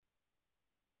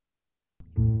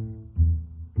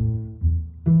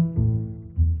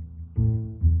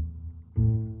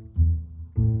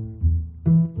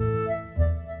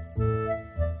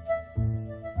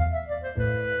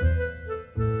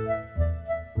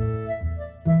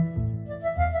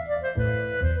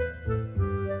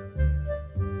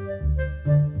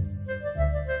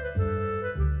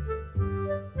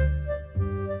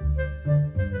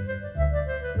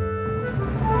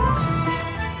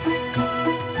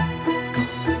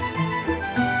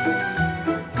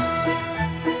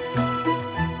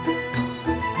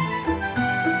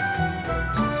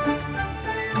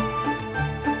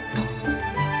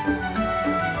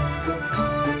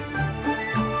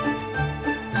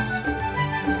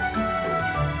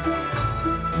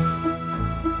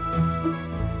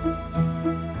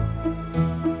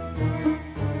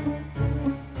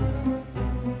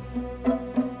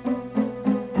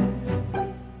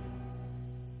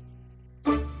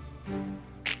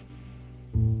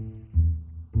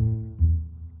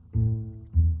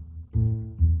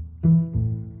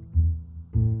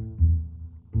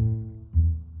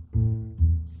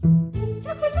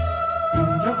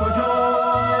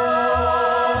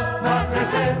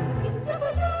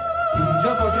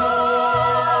اینجا کجاست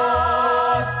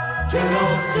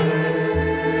کلاسه؟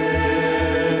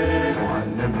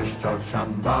 معلمش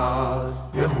چهارشنبه است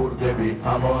یه خورده بی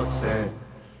حواسه.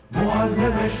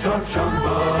 معلمش چهارشنبه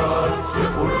است یه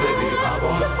خورده بی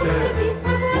حواسه.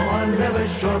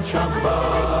 معلمش چهارشنبه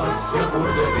است یه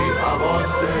خورده بی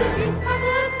حواسه.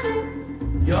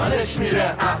 یادش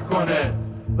میره عهد کنه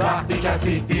وقتی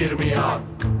کسی دیر میاد،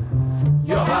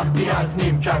 یا وقتی از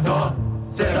نیمکتا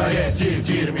صدای جیر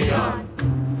جیر میاد.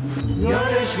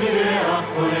 یادش میره عهد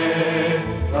کنه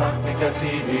وقتی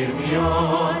کسی دیر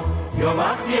میاد، یا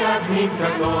وقتی از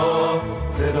نیمکتا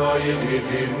صدای جیر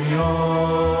جیر میاد.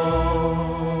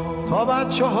 تا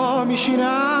بچه ها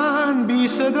میشینن بی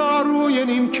صدا روی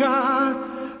نیمکت،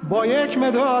 با یک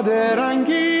مداد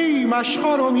رنگی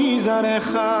مشقا رو میزنه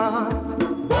خط.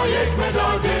 با یک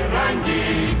مداد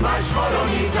رنگی مشقا رو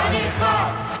میزنه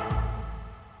خط.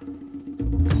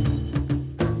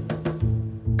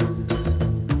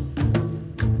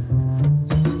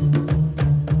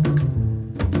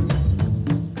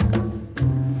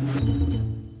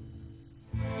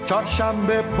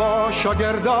 چهارشنبه با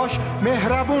شاگرداش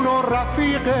مهربون و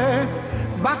رفیقه،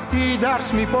 وقتی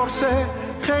درس میپرسه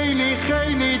خیلی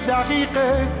خیلی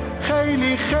دقیقه،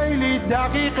 خیلی خیلی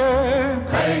دقیقه،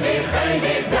 خیلی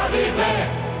خیلی دقیقه،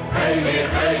 خیلی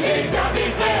خیلی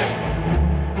دقیقه.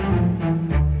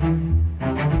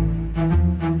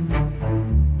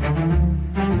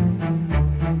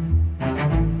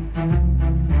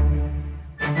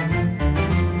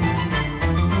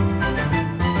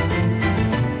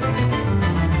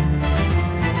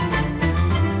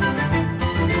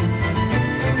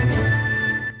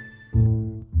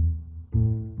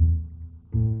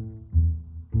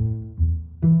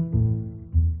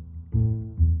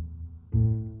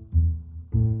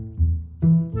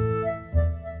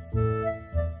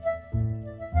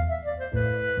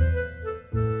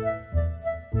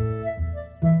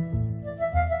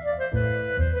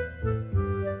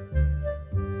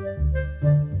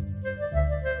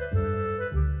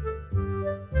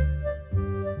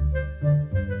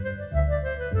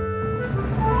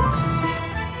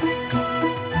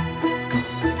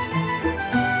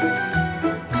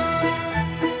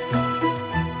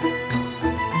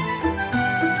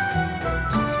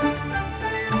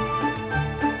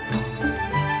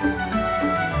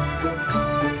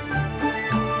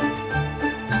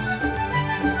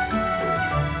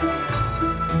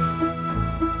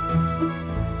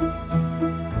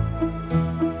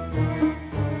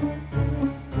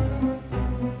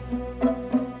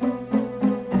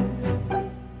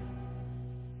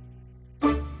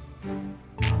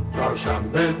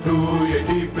 چهارشنبه توی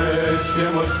کیفش یه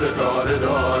مش ستاره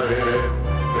داره،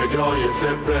 به جای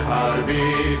صفر هر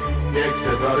 20 یک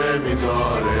ستاره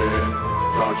میذاره.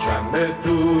 چهارشنبه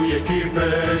توی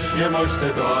کیفش یه مش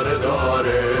ستاره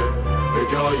داره، به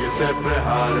جای صفر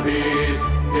هر 20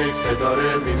 یک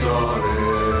ستاره میذاره.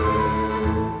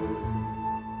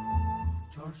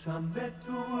 چهارشنبه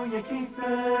توی کیفش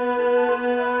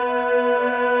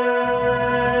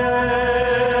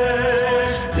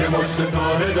یه مش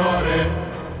ستاره داره،